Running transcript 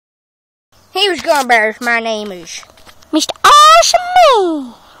Hey, what's going on, bears? My name is Mr.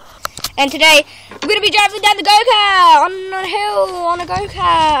 Awesome. And today, we're going to be driving down the go-kart on a hill on a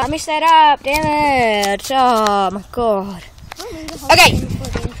go-kart. I messed that up, damn it. Oh my god. Okay.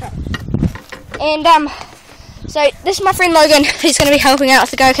 And, so this is my friend Logan. He's going to be helping out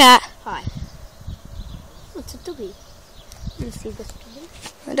with the go-kart. Hi. What's a doggy? Let's see this doggy.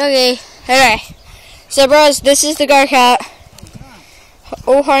 A doggy. Okay. So, bros, this is the go-kart.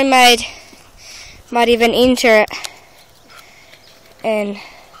 All homemade. Might even enter it in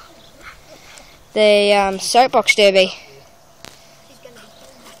the soapbox derby.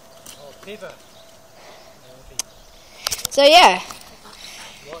 So yeah,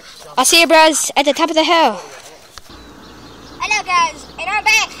 I'll see you bros at the top of the hill. Hello guys, and I'm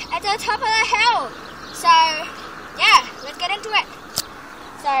back at the top of the hill. So yeah, let's get into it.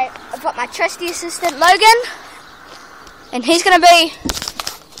 So I've got my trusty assistant Logan, and he's going to be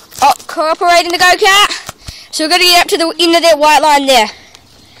cooperating the go-kart. So we're going to get up to the end of that white line there.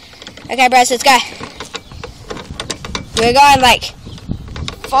 Okay bros, let's go. We're going like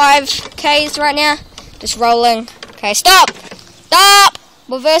 5Ks right now. Just rolling. Okay, stop! Stop!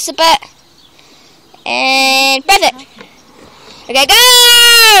 Reverse a bit. And press it. Okay, go!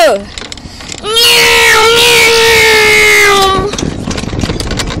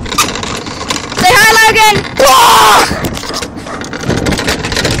 Say hi, Logan! Whoa!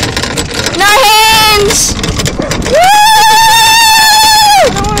 No hands! Woo!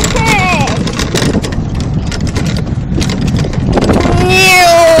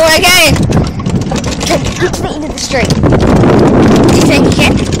 Okay. Get to the end of the street. Do you think you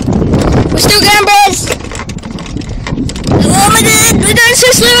can? We're still going, bros. Oh my god, we're going so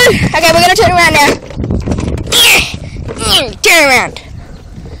slow. Okay, we're gonna turn around now. Turn around.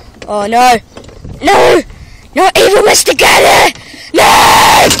 Oh no. No! Not even Mr. Gator! No!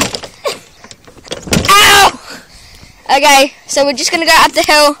 Ow! Okay, so we're just gonna go up the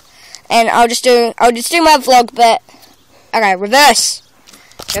hill, and I'll just do my vlog bit. Okay, reverse.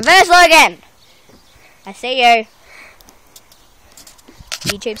 Reverse, Logan. I see you.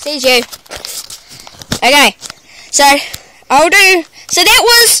 YouTube sees you. Okay, so so that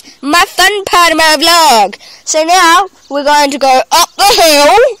was my fun part of my vlog. So now we're going to go up the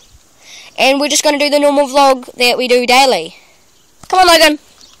hill, and we're just going to do the normal vlog that we do daily. Come on, Logan.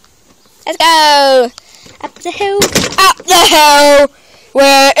 Let's go. Up the hill,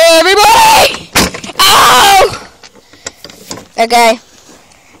 where everybody. Oh! Okay.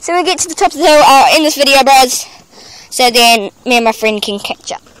 So when we get to the top of the hill, I'll end this video, bros. So then me and my friend can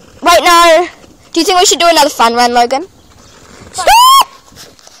catch up. Wait, no. Do you think we should do another fun run, Logan? Stop!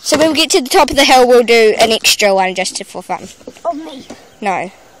 So when we get to the top of the hill, we'll do an extra one just for fun. Of me.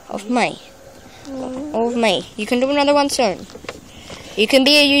 No, of me. Of me. You can do another one soon. You can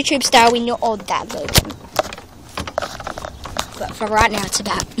be a YouTube star when you're old, Dad, Logan. But for right now, it's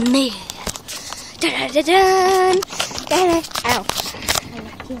about me. Dun-dun-dun-dun. Ow.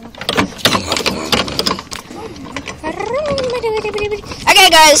 Okay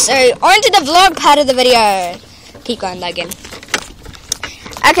guys, so on to the vlog part of the video. Keep going, Logan.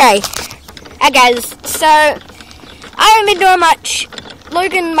 Okay guys, so I haven't been doing much.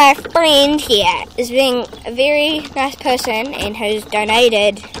 Logan, my friend here, is being a very nice person and has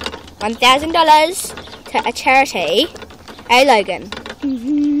donated $1,000 to a charity. Hey Logan.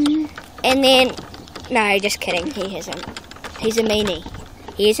 And then, no, just kidding, he hasn't. He's a meanie.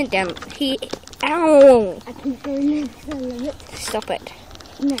 He isn't dumb. Ow! I can go next to it. Stop it.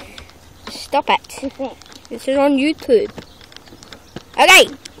 No. Stop it. This is on YouTube. Okay,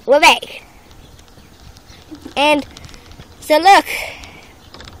 we're back. And, so look.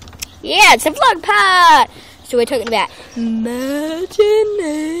 Yeah, it's a vlog part. So we're talking about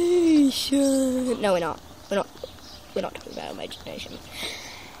imagination. No, we're not. We're not talking about imagination.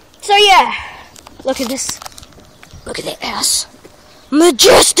 So yeah, look at this. Look at that house.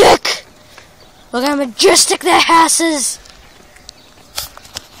 Majestic! Look how majestic that house is.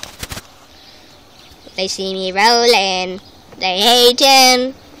 They see me rolling. They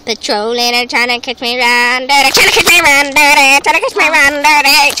hating. Patrolling and trying to catch me round dirty. Trying to catch me round dirty. Trying to catch me round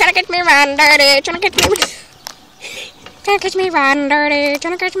dirty. Trying to catch me round dirty. Trying to catch me. Trying to catch me round dirty.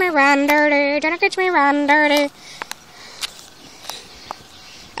 Trying to catch me round dirty. Trying to catch me round dirty.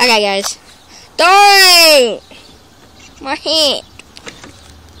 Okay, guys. Don't! My head.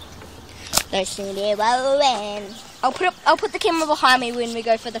 Don't see me rolling. I'll put the camera behind me when we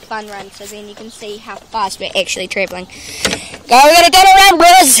go for the fun run, so then you can see how fast we're actually traveling. Go, we're gonna turn around,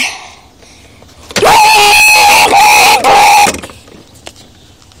 bros.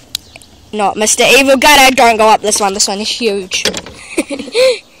 Not Mr. Evil Gutter. Don't go up this one. This one is huge.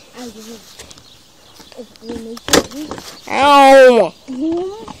 Ow!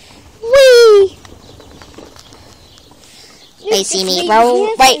 Whee! They see me roll.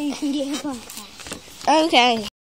 Wait. Okay.